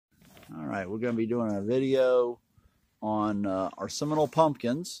right, we're going to be doing a video on our Seminole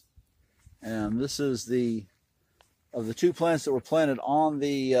pumpkins, and this is of the two plants that were planted on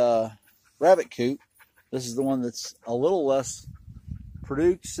the rabbit coop. This is the one that's a little less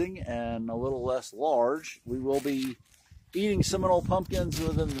producing and a little less large. We will be eating Seminole pumpkins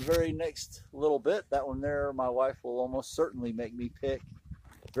within the very next little bit. That one there, my wife will almost certainly make me pick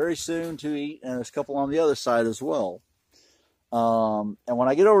very soon to eat, and there's a couple on the other side as well. And when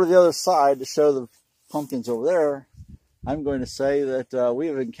I get over to the other side to show the pumpkins over there, I'm going to say that we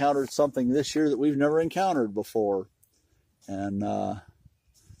have encountered something this year that we've never encountered before. And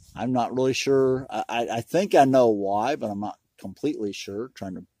I'm not really sure. I think I know why, but I'm not completely sure.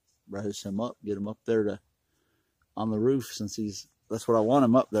 Trying to raise him up, get him up there on the roof, since that's what I want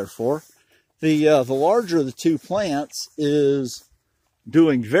him up there for. The larger of the two plants is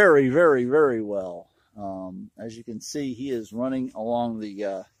doing very, very, very well. As you can see, he is running along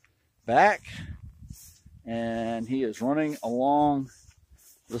the back, and he is running along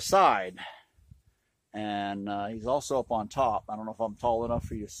the side, and he's also up on top. I don't know if I'm tall enough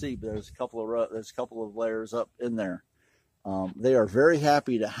for you to see, but there's a couple of layers up in there. They are very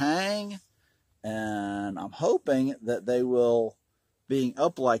happy to hang, and I'm hoping that they will, being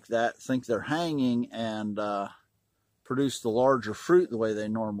up like that, think they're hanging and produce the larger fruit the way they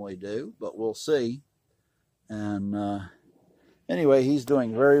normally do, but we'll see. And anyway, he's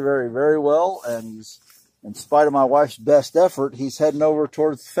doing very, very, very well, and he's, in spite of my wife's best effort, he's heading over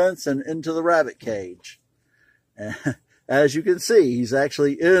towards the fence and into the rabbit cage. And as you can see, he's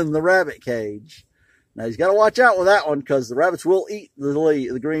actually in the rabbit cage. Now, he's got to watch out with that one, because the rabbits will eat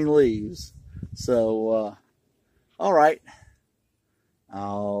the green leaves. So, all right.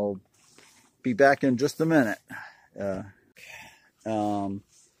 I'll be back in just a minute.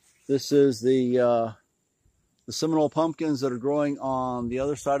 This is the Seminole pumpkins that are growing on the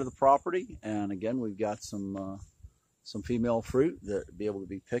other side of the property, and again, we've got some female fruit that will be able to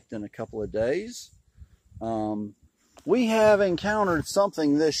be picked in a couple of days. We have encountered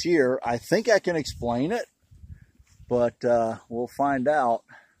something this year. I think I can explain it, but we'll find out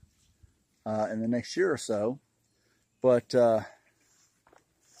in the next year or so. But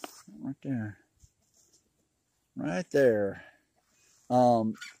right there.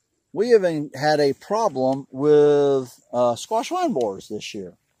 We have had a problem with squash vine borers this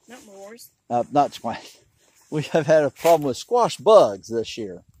year. Not borers. Not squash. We have had a problem with squash bugs this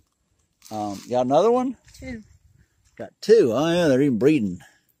year. Got another one? Two. Got two. Oh, yeah, they're even breeding.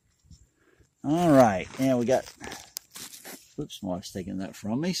 All right. And we got... Oops, my wife's taking that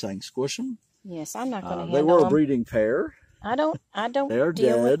from me so I can squish them. Yes, I'm not going to handle them. They were a them. breeding pair. I don't They're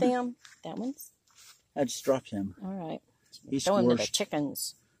deal dead. with them. That one's... I just dropped him. All right. He's going to the squished.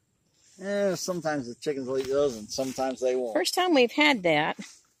 chickens. Yeah, sometimes the chickens will eat those, and sometimes they won't. First time we've had that.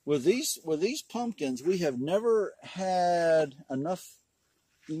 With these pumpkins, we have never had enough.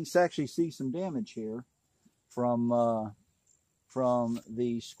 You can actually see some damage here from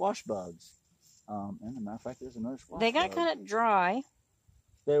the squash bugs. And as a matter of fact, there's another squash They got bug. kind of dry.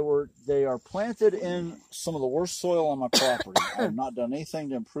 They are planted in some of the worst soil on my property. I have not done anything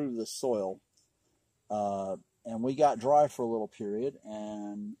to improve the soil. And we got dry for a little period,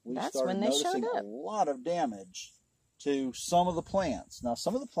 and we started noticing a lot of damage to some of the plants. Now,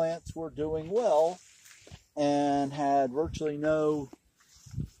 some of the plants were doing well and had virtually no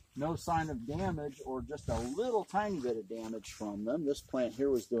sign of damage, or just a little tiny bit of damage from them. This plant here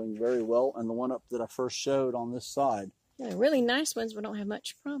was doing very well, and the one up that I first showed on this side. Yeah, the really nice ones, we don't have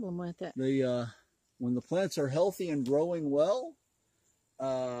much problem with it. When the plants are healthy and growing well,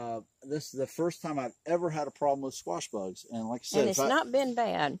 this is the first time I've ever had a problem with squash bugs, and like I said, and it's not been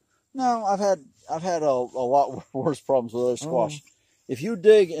bad. No, I've had a lot worse problems with other squash. If you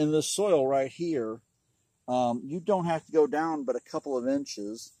dig in this soil right here, you don't have to go down but a couple of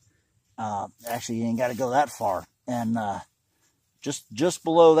inches. Actually, you ain't got to go that far, and just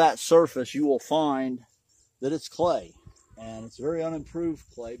below that surface, you will find that it's clay, and it's very unimproved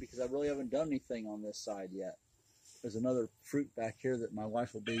clay, because I really haven't done anything on this side yet. There's another fruit back here that my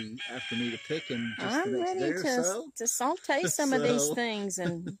wife will be after me to pick in just the next day or so. I'm ready to saute some of these things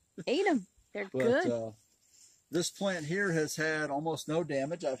and eat them. They're good. This plant here has had almost no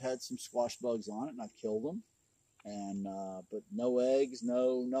damage. I've had some squash bugs on it, and I've killed them. And but no eggs,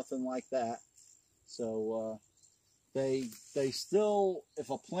 nothing like that. So they still,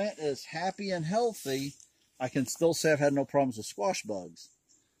 if a plant is happy and healthy, I can still say I've had no problems with squash bugs.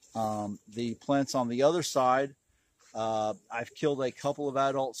 The plants on the other side, I've killed a couple of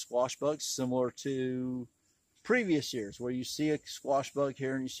adult squash bugs, similar to previous years, where you see a squash bug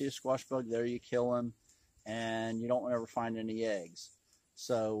here and you see a squash bug there, you kill him, and you don't ever find any eggs.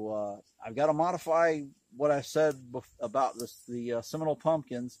 So I've got to modify what I said about the Seminole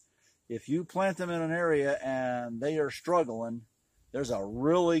pumpkins. If you plant them in an area and they are struggling, there's a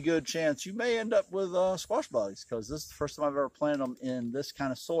really good chance you may end up with squash bugs, because this is the first time I've ever planted them in this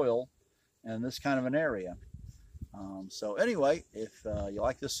kind of soil and this kind of an area. So anyway, if you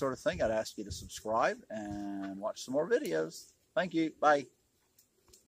like this sort of thing, I'd ask you to subscribe and watch some more videos. Thank you. Bye.